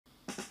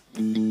So,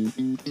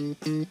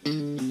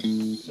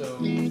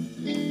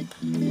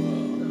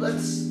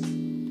 let's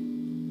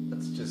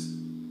just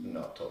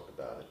not talk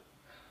about it.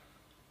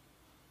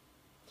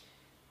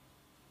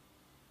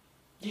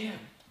 Yeah,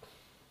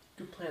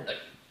 good plan.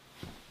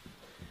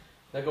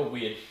 That got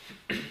weird.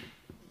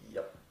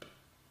 Yep.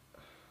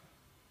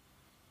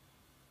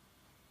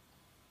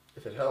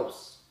 If it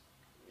helps,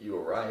 you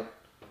were right.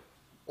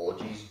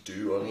 Orgies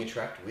do only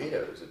attract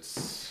weirdos.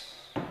 It's...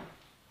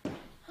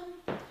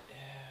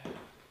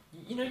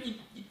 You know,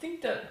 you'd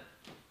think that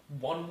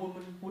one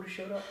woman would have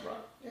showed up,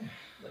 right? Yeah.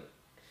 Like,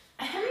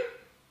 I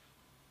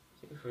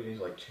think we need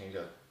to, change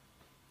our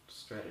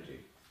strategy.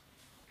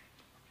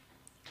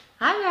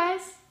 Hi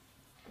guys.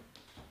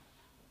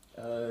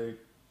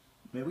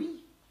 May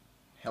we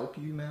help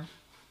you, ma'am?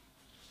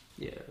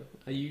 yeah.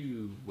 Are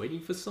you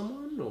waiting for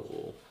someone,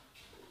 or...?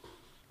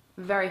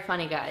 Very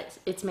funny guys.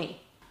 It's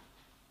me.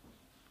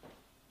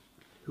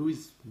 Who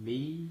is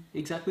me,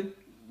 exactly?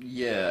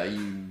 Yeah, are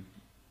you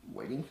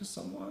waiting for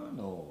someone,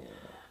 or...?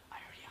 I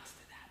already asked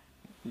her that.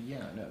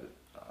 Yeah, no,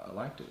 I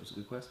liked it. It was a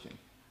good question.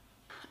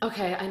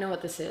 Okay, I know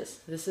what this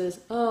is. This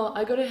is, oh,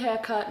 I got a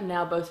haircut and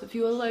now both of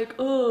you are like,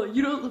 oh,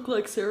 you don't look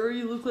like Sarah,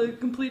 you look like a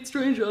complete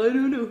stranger, I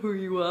don't know who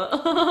you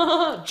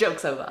are.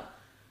 Joke's over.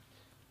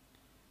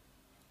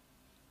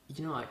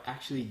 You know, I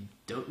actually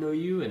don't know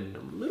you, and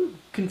I'm a little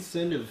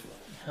concerned of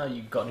how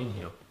you got in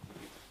here.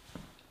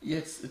 Yeah,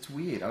 it's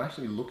weird. I'm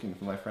actually looking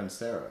for my friend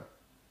Sarah.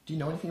 Do you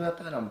know anything about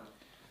that? I'm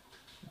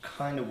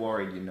kind of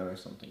worried you know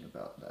something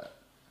about that.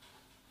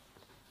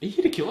 Are you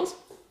here to kill us?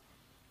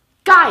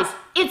 Guys,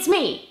 it's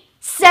me,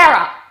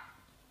 Sarah.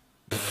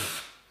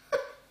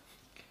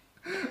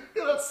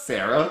 You're not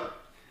Sarah.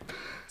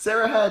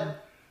 Sarah had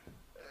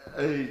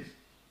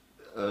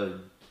a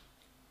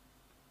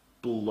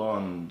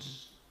blonde,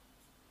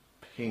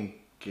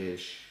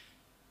 pinkish,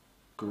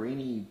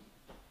 greeny,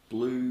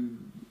 blue,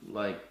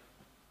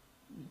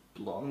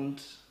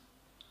 blonde.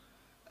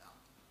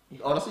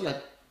 Honestly, I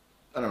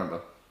don't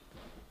remember.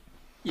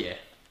 Yeah.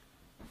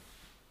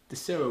 The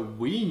Sarah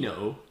we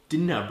know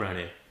didn't have brown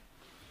hair.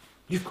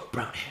 You've got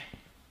brown hair.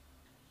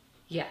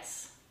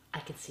 Yes, I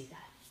can see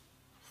that.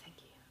 Thank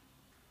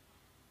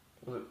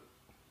you.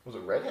 Was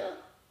it red hair?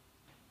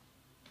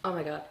 Oh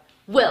my god.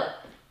 Will,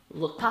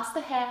 look past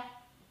the hair,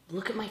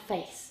 look at my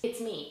face. It's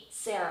me,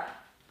 Sarah.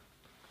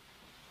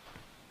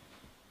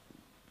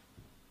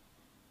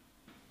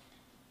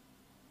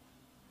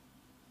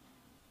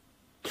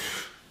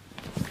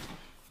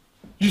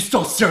 You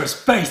stole Sarah's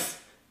face!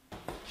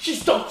 She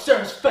stole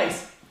Sarah's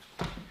face!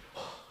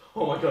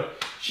 Oh my god,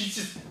 she's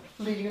just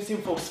leading us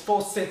in for a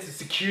false sense of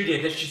security,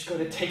 and then she's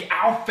gonna take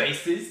our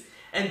faces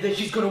and then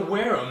she's gonna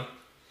wear them.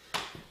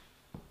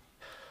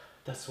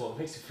 That's what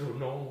makes it feel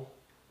normal.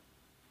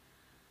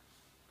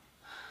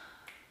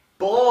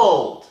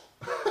 Bald!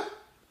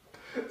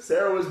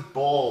 Sarah was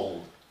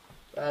bald.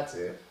 That's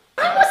it.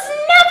 I was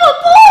never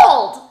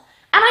bald!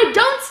 And I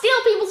don't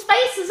steal people's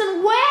faces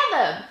and wear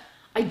them.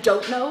 I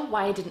don't know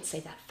why I didn't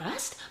say that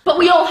first, but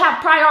we all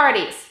have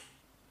priorities.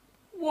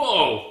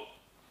 Whoa!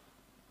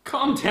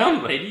 Calm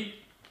down, lady.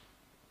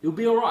 You'll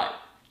be alright.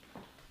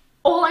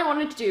 All I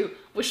wanted to do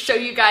was show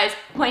you guys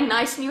my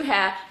nice new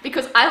hair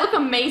because I look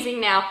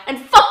amazing now, and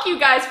fuck you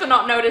guys for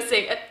not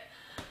noticing it.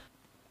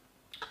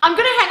 I'm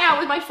gonna hang out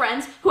with my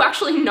friends who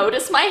actually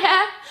notice my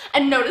hair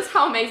and notice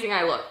how amazing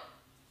I look.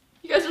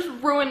 You guys just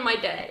ruined my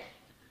day.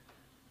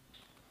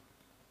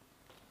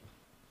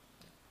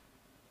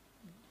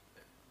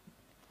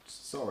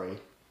 Sorry.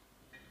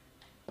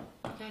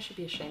 You guys should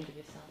be ashamed of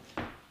yourselves.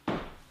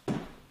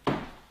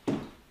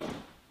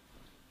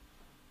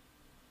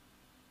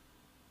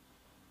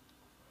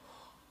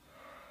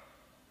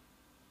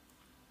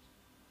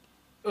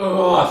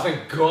 Oh,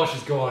 thank God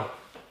she's gone.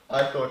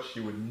 I thought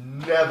she would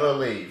never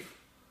leave.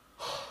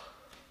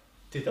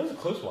 Dude, that was a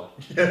close one.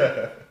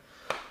 Yeah,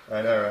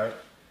 I know, right?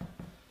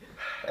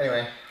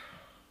 Anyway,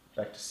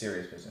 back to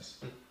serious business.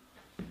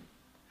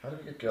 How do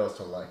we get girls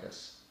to like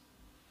us?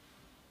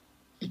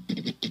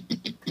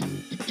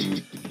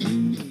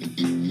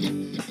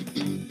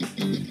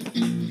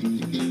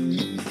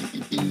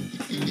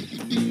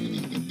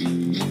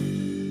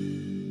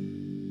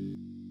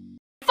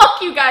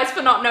 Fuck you guys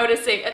for not noticing.